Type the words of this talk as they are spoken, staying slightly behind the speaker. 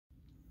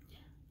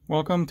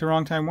Welcome to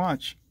Wrong Time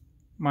Watch.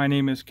 My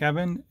name is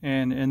Kevin,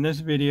 and in this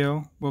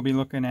video we'll be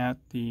looking at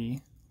the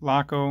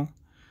Laco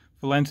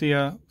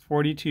Valencia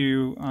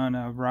 42 on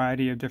a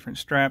variety of different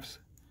straps.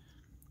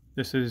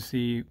 This is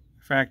the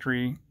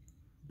factory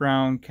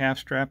brown calf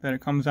strap that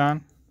it comes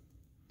on,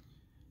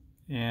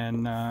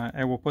 and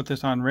I will put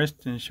this on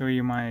wrist and show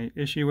you my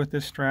issue with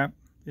this strap.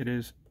 It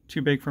is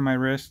too big for my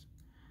wrist.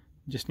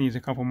 It just needs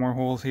a couple more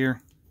holes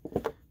here.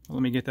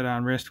 Let me get that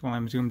on wrist while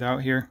I'm zoomed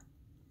out here.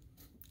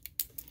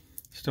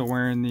 Still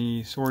wearing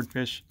the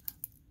swordfish,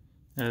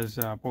 as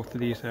both of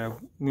these have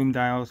loom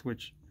dials,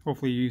 which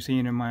hopefully you've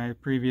seen in my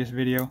previous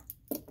video.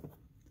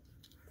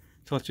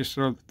 So let's just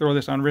throw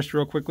this on wrist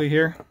real quickly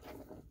here.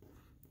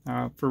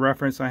 For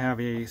reference, I have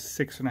a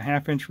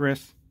 6.5 inch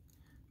wrist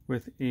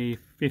with a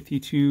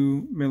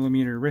 52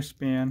 millimeter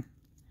wristband,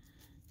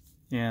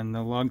 and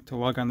the lug to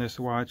lug on this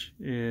watch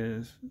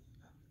is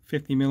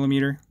 50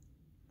 millimeter.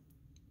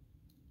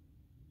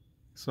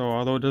 So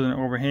although it doesn't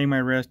overhang my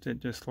wrist, it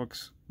just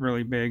looks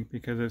really big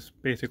because it's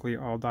basically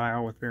all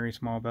dial with very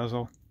small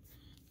bezel.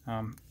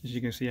 As you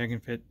can see, I can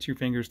fit 2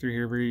 fingers through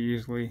here very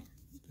easily.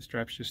 The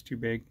strap's just too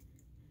big.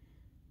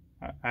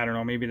 I don't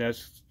know, maybe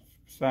that's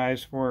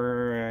size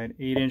for an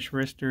 8-inch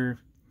wrist or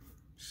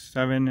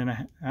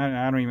 7.5.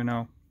 I don't even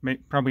know.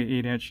 Probably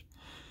 8-inch.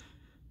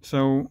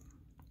 So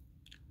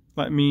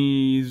let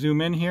me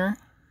zoom in here,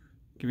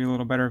 give you a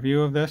little better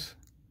view of this.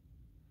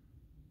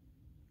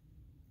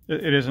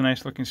 It is a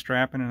nice looking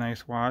strap and a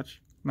nice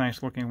watch,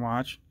 nice looking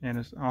watch, and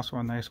it's also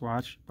a nice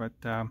watch, but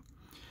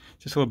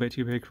just a little bit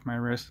too big for my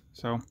wrist.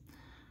 So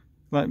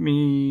let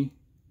me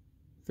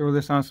throw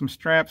this on some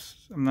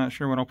straps. I'm not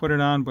sure what I'll put it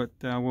on, but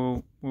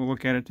we'll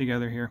look at it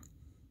together here.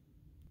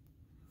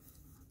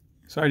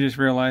 So I just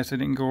realized I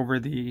didn't go over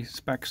the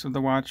specs of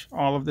the watch,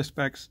 all of the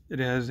specs. It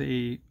has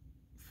a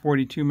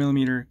 42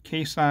 millimeter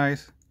case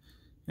size,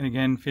 and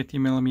again 50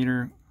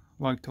 millimeter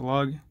lug to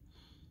lug.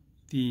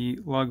 The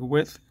lug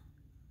width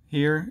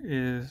here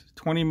is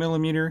 20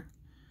 millimeter,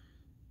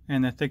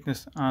 and the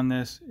thickness on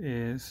this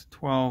is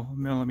 12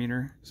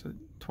 millimeter. So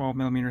 12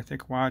 millimeter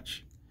thick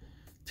watch.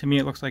 To me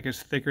it looks like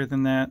it's thicker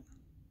than that,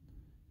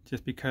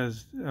 just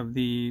because of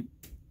the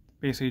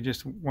basically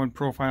just one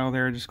profile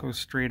there, just goes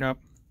straight up.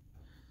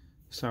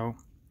 So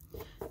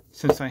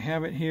since I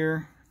have it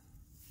here,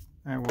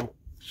 I will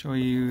show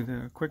you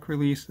the quick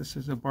release. This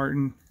is a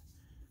Barton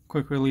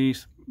quick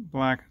release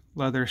black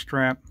leather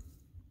strap.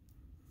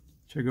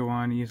 Should go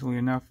on easily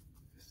enough,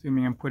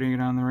 assuming I'm putting it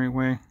on the right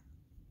way.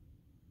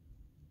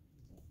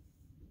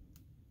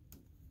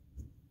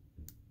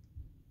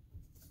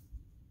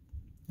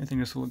 I think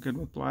this will look good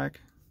with black,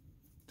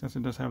 since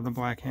it does have the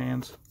black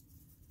hands.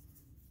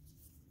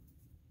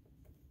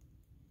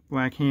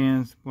 Black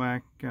hands,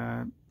 black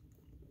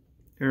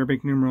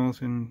Arabic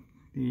numerals, and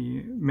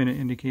the minute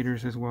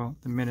indicators as well,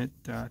 the minute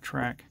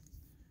track.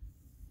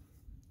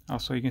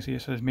 Also, you can see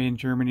it says made in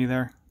Germany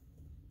there,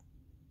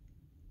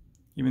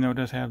 even though it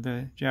does have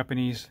the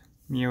Japanese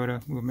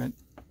Miyota movement.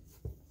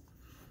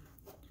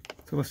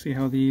 So let's see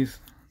how these,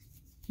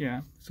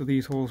 so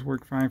these holes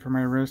work fine for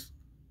my wrist.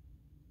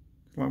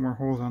 There's a lot more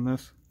holes on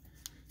this,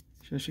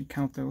 so I should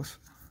count those.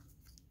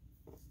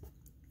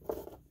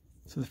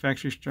 So the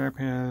factory strap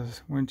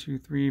has 1, 2,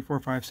 3, 4,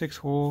 5, 6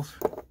 holes,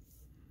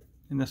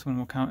 and this one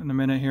we'll count in a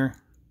minute here.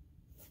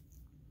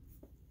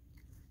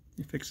 Let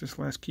me fix this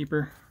last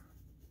keeper.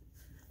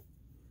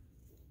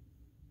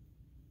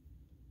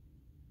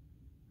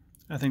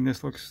 I think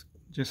this looks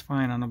just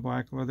fine on the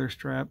black leather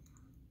strap.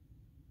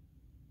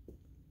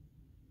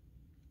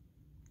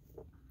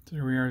 So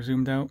here we are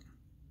zoomed out.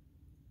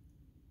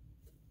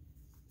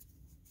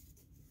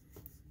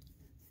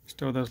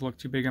 Still does look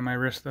too big on my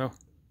wrist though.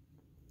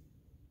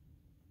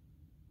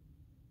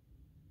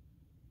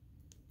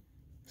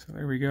 So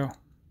there we go.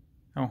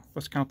 Oh,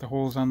 let's count the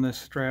holes on this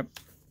strap.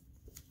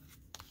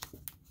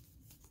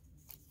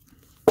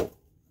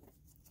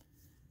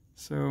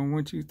 So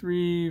 1, 2,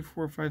 3,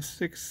 4, 5,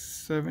 6,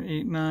 7,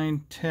 8,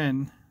 9,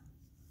 10.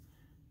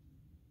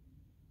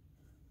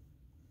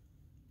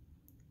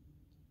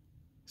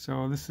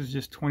 So this is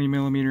just 20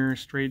 millimeter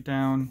straight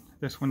down.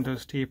 This one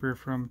does taper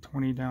from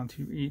 20 down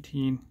to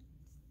 18.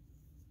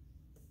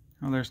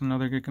 Oh, there's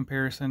another good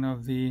comparison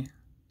of the...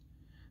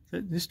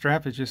 This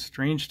strap is just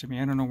strange to me.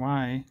 I don't know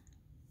why.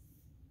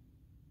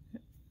 I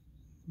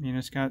mean,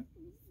 it's got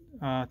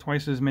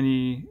twice as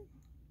many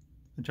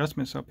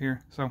adjustments up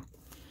here. So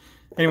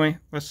anyway,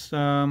 let's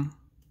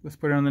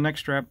put it on the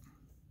next strap.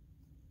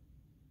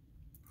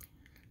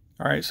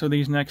 All right, so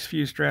these next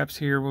few straps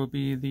here will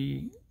be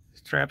the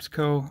Straps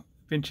Co.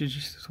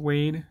 Vintage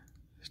Suede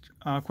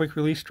quick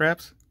release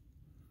straps.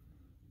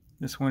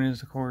 This one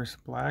is of course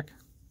black.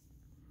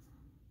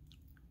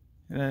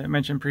 I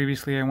mentioned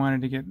previously I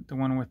wanted to get the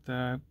one with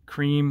the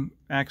cream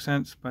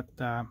accents, but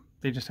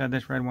they just had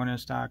this red one in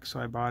stock, so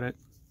I bought it.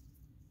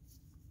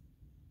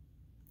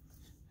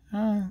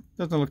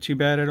 Doesn't look too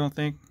bad, I don't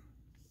think.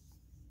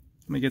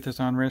 Let me get this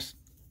on wrist.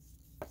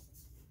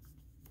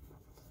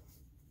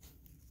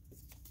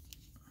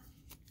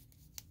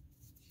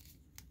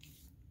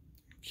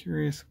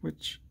 Curious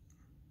which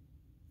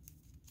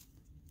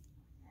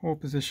hole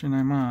position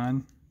I'm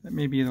on. That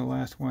may be the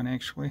last one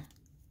actually.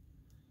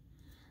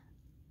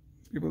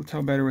 Be able to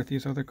tell better with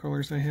these other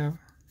colors I have.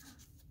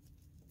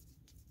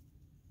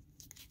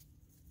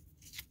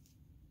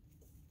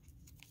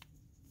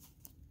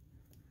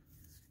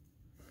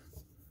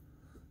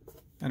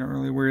 I don't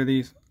really wear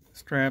these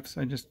straps.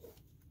 I just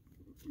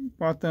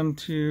bought them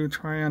to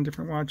try on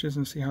different watches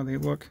and see how they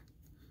look.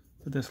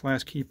 But this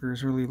last keeper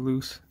is really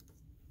loose.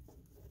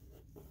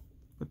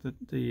 But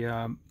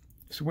the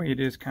suede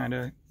is kind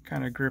of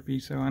grippy,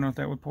 so I don't know if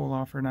that would pull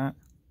off or not.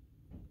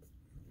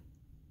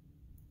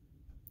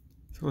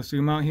 So let's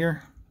zoom out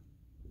here.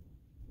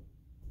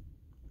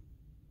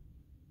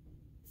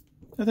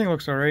 I think it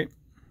looks alright.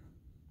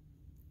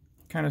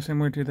 Kind of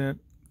similar to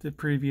the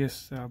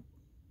previous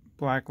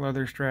black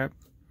leather strap,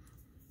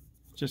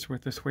 just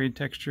with the suede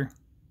texture.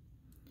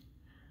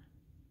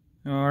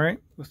 Alright,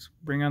 let's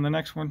bring on the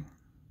next one.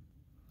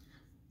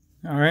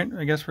 Alright,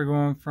 I guess we're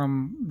going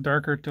from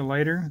darker to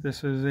lighter.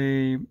 This is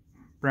a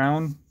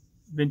brown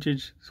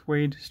vintage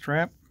suede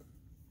strap.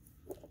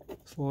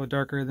 It's a little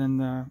darker than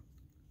the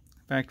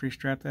factory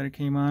strap that it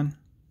came on.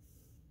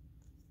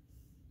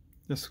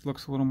 This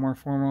looks a little more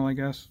formal, I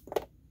guess.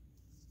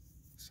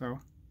 So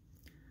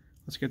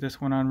let's get this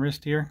one on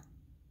wrist here.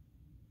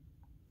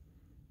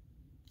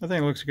 I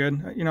think it looks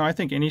good. You know, I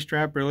think any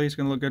strap really is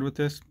going to look good with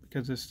this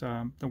because it's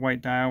the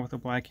white dial with the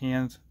black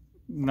hands.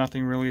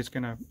 Nothing really is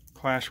going to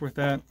clash with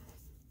that.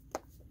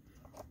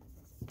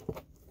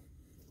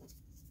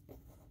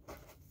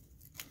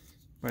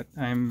 But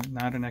I'm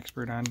not an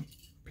expert on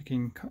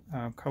picking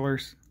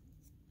colors.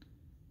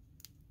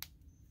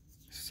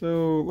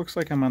 So it looks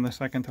like I'm on the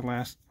second to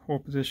last hole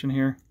position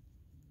here.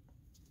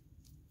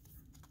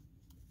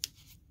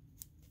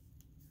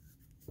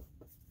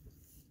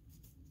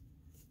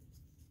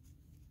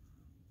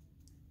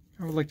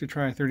 I would like to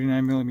try a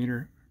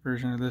 39mm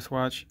version of this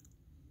watch.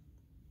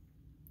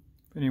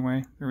 But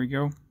anyway, there we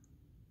go.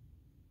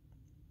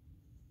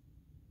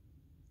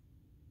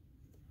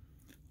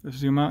 Let's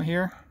zoom out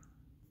here.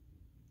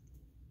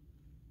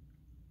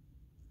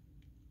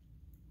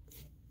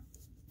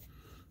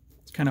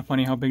 It's kind of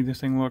funny how big this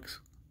thing looks.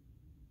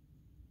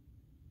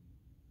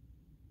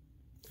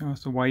 You know,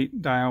 it's a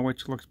white dial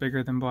which looks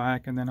bigger than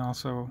black, and then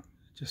also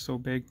just so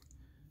big.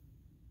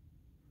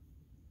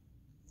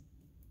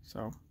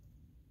 So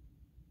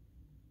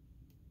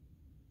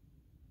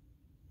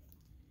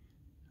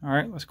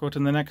alright, let's go to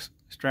the next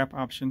strap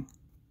option.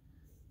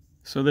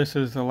 So this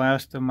is the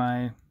last of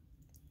my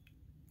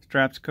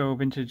Strapsco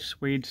vintage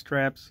suede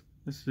straps.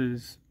 This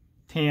is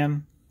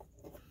tan.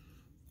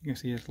 You can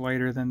see it's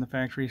lighter than the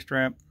factory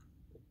strap.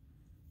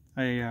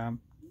 I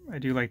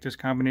do like this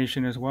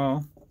combination as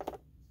well.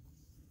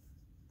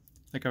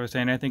 Like I was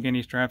saying, I think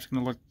any strap's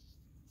going to look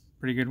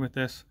pretty good with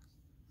this.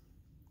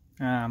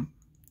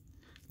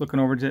 Looking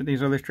over to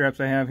these other straps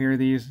I have here,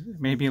 these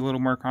may be a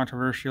little more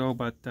controversial,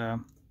 but you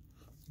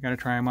got to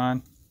try them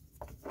on.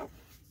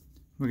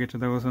 We'll get to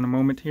those in a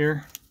moment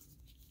here.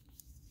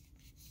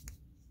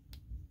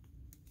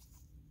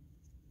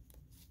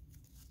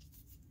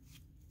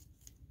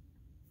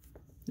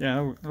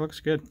 Yeah, it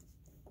looks good.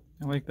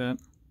 I like that.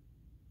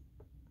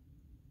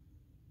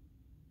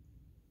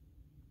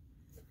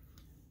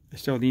 I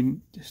still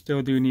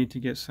do need to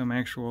get some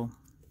actual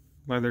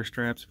leather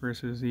straps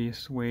versus the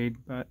suede,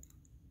 but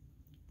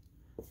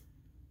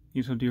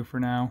these will do for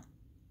now.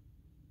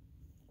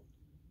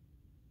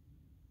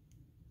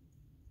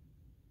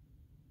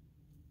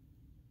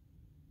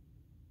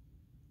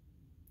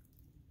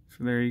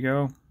 So there you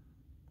go.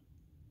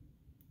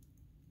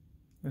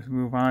 Let's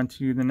move on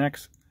to the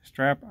next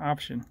strap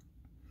option.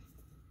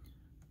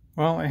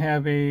 Well, I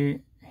have a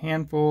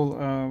handful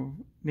of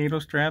NATO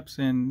straps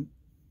and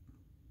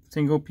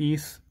single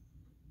piece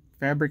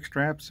fabric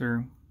straps,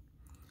 or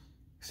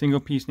single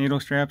piece NATO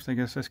straps. I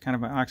guess that's kind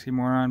of an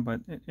oxymoron,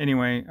 but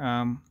anyway,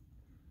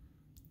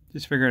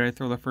 just figured I'd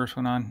throw the first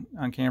one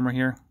on camera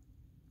here.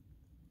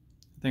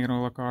 I think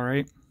it'll look all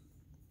right.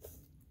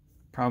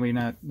 Probably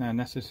not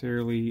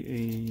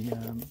necessarily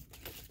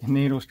a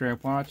NATO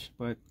strap watch,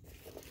 but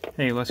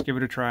hey, let's give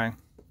it a try.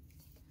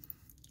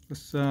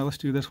 Let's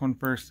do this one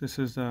first. This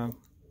is a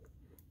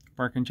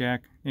Bark and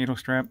Jack NATO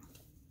strap.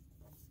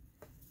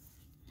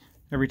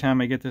 Every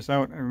time I get this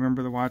out, I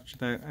remember the watch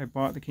that I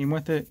bought that came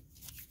with it.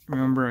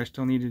 Remember, I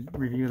still need to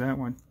review that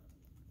one.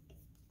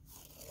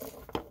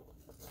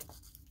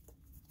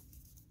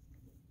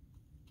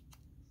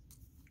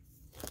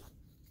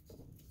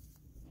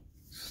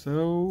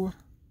 So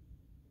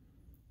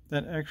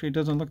that actually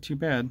doesn't look too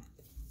bad.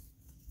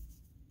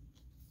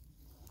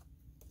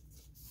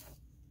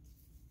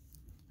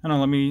 I don't know,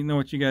 let me know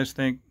what you guys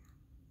think.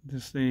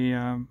 This is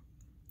a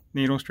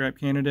NATO strap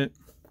candidate.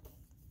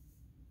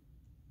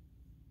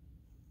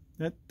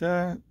 It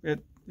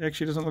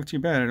actually doesn't look too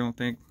bad, I don't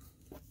think.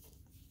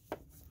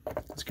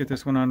 Let's get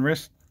this one on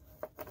wrist.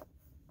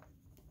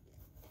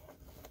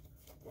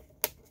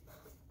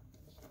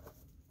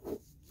 I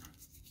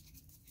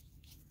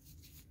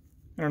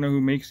don't know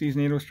who makes these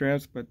NATO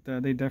straps, but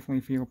they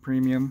definitely feel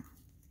premium.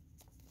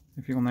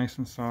 They feel nice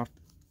and soft.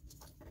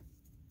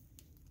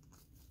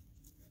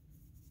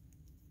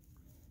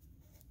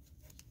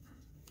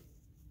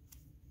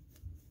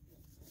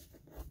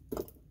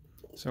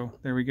 So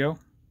there we go.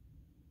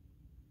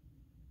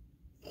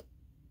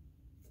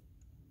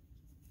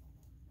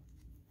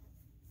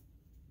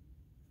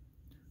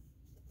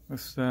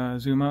 Let's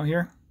zoom out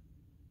here.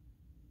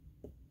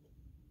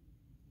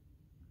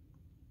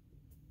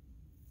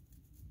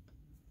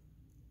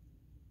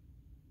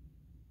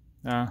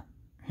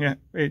 Yeah,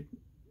 it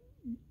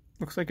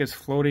looks like it's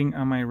floating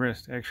on my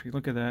wrist, actually.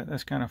 Look at that.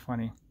 That's kind of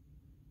funny.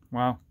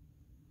 Wow.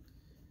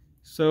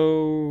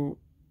 So,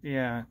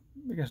 yeah,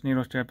 I guess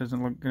needle strap isn't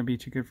going to be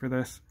too good for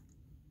this.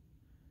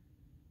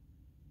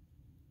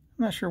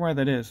 I'm not sure why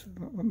that is.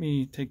 Let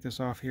me take this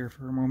off here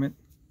for a moment.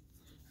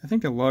 I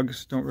think the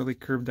lugs don't really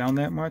curve down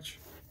that much.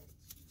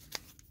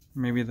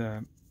 Maybe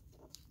the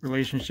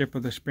relationship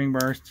of the spring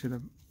bars to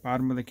the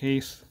bottom of the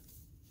case.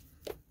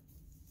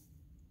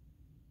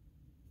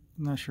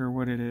 I'm not sure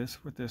what it is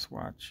with this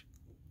watch.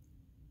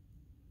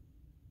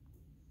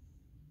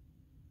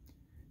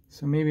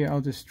 So maybe I'll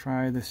just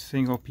try the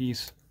single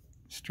piece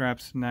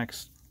straps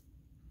next.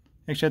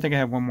 Actually, I think I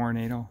have one more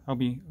NATO. I'll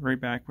be right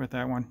back with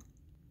that one.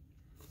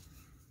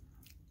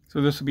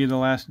 So this will be the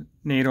last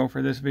NATO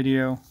for this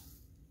video.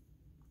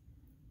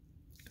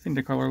 I think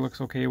the color looks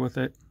okay with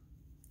it.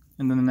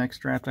 And then the next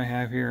straps I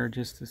have here are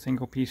just the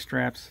single piece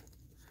straps.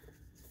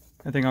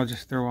 I think I'll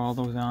just throw all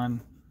those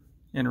on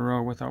in a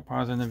row without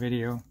pausing the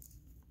video.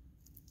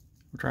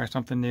 We'll try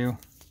something new.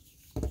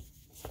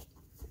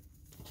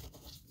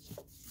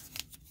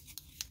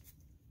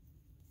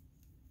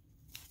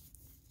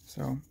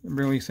 So I'm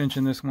really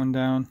cinching this one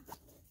down.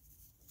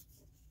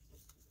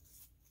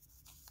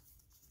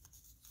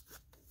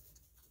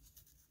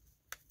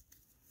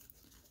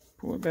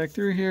 Pull it back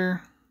through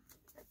here.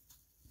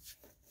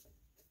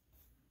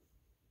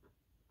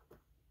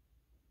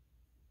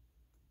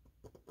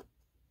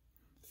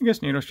 I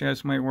guess NATO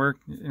straps might work.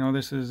 You know,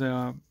 this is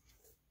a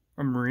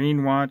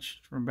marine watch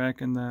from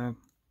back in the,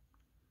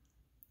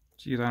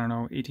 geez, I don't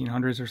know,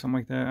 1800s or something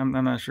like that. I'm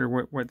not sure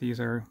what these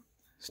are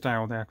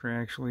styled after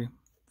actually,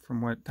 from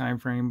what time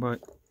frame, but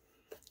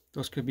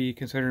those could be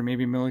considered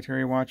maybe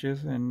military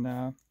watches,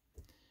 and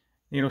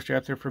NATO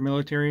straps are for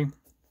military.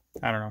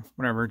 I don't know,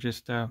 whatever,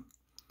 just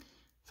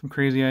some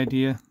crazy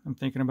idea I'm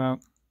thinking about.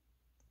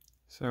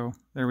 So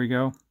there we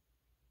go,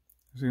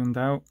 zoomed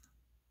out.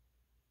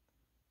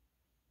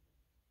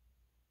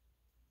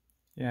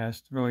 Yeah,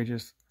 it's really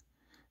just,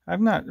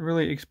 I've not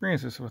really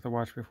experienced this with a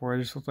watch before.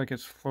 It just looks like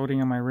it's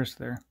floating on my wrist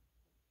there.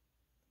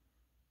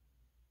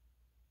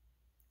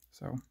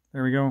 So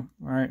there we go.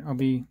 All right, I'll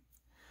be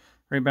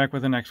right back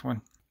with the next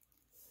one.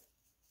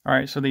 All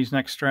right, so these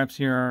next straps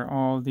here are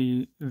all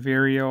the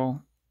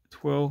Vario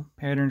twill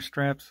pattern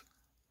straps.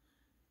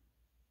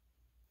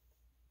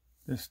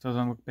 This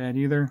doesn't look bad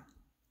either.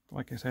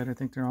 Like I said, I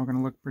think they're all going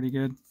to look pretty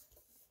good.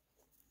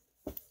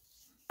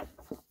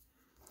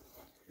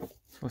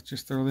 So let's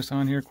just throw this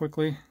on here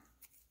quickly.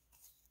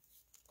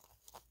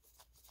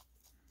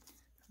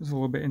 This is a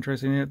little bit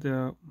interesting.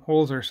 The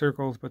holes are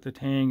circles, but the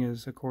tang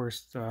is, of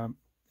course,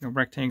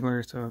 rectangular.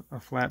 It's a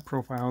flat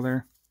profile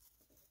there.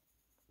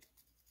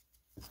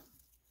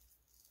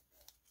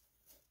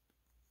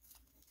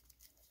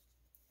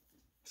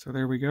 So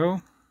there we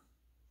go.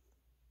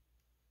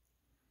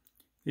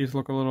 These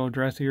look a little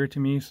dressier to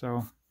me,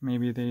 so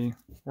maybe they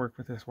work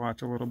with this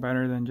watch a little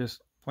better than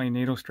just plain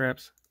NATO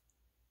straps.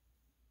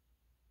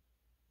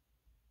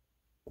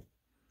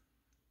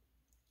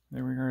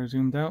 There we are,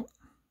 zoomed out.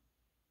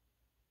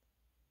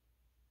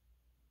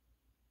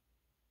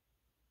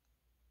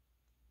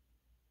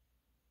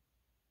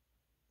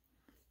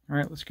 All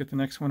right, let's get the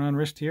next one on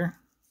wrist here.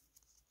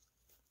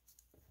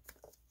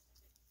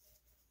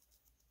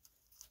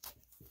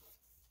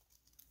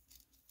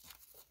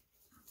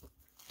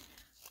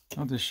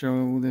 I'll just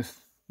show this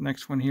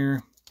next one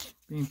here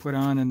being put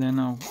on, and then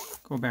I'll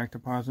go back to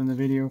pausing the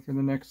video for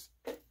the next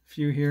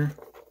few here.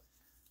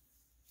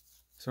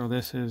 So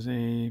this is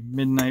a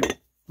midnight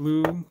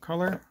blue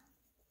color.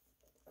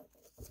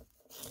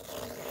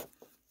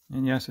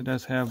 And yes, it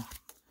does have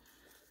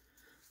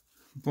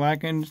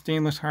blackened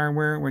stainless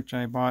hardware, which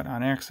I bought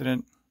on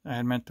accident. I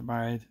had meant to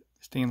buy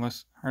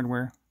stainless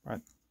hardware,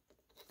 but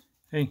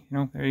hey,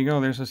 there you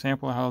go. There's a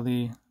sample of how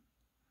the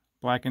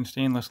blackened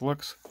stainless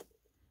looks,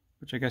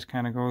 which I guess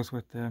kind of goes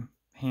with the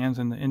hands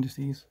and the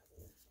indices.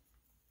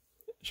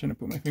 Shouldn't have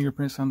put my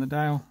fingerprints on the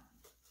dial.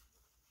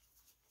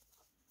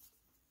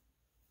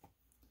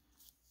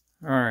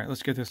 All right,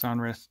 let's get this on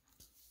wrist.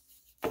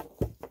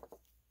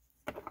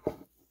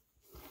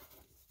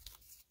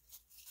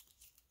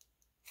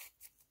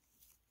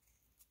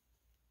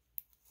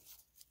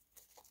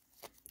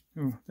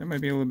 Ooh, that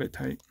might be a little bit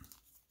tight.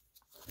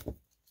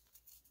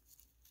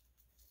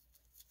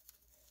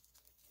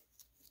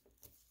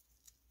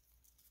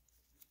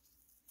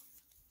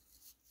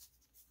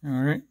 All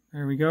right,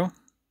 there we go.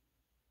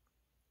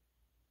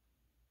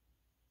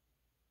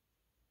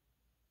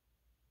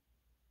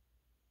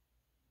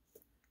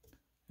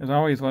 As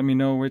always, let me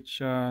know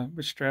which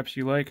straps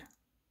you like.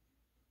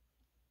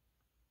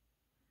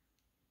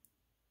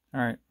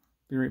 All right,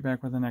 be right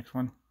back with the next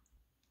one.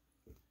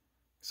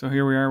 So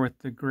here we are with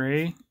the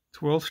gray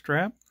twill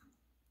strap.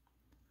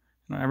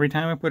 Every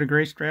time I put a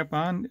gray strap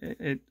on,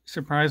 it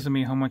surprises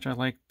me how much I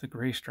like the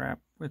gray strap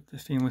with the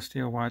stainless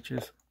steel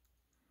watches.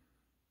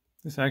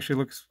 This actually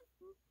looks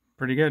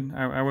pretty good.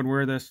 I would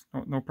wear this,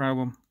 no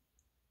problem.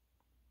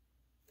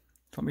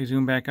 Let me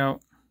zoom back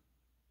out.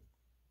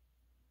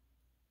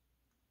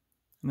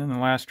 And then the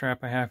last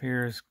strap I have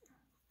here is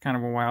kind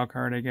of a wild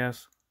card, I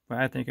guess. But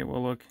I think it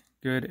will look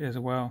good as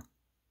well.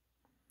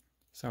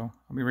 So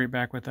I'll be right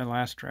back with that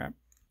last strap.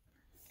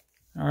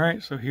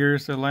 Alright, so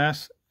here's the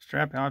last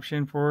strap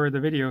option for the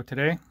video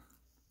today.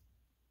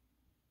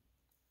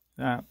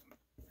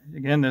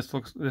 Again, this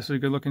is a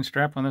good looking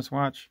strap on this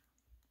watch.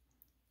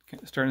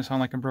 It's starting to sound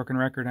like a broken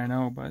record, I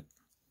know, but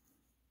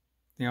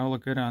they all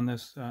look good on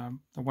this,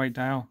 the white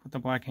dial with the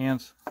black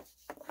hands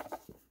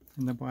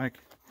and the black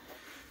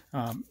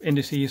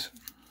indices.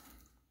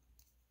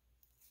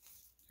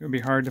 It would be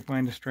hard to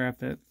find a strap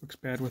that looks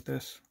bad with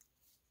this.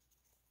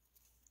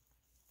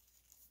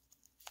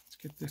 Let's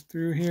get this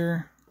through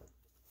here.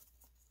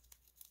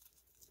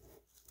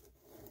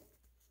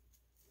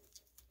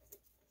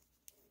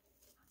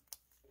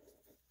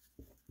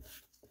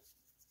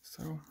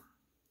 So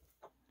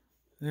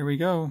there we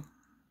go.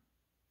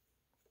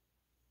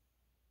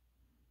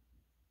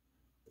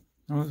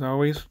 As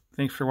always,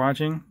 thanks for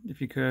watching. If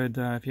you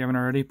haven't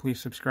already, please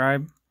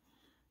subscribe.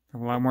 I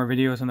have a lot more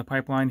videos in the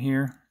pipeline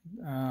here.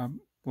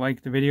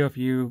 Like the video if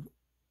you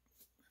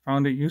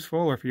found it useful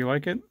or if you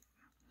like it.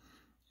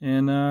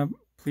 And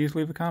please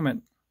leave a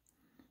comment.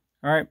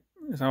 Alright,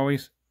 as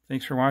always,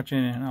 thanks for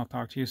watching, and I'll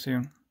talk to you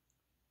soon.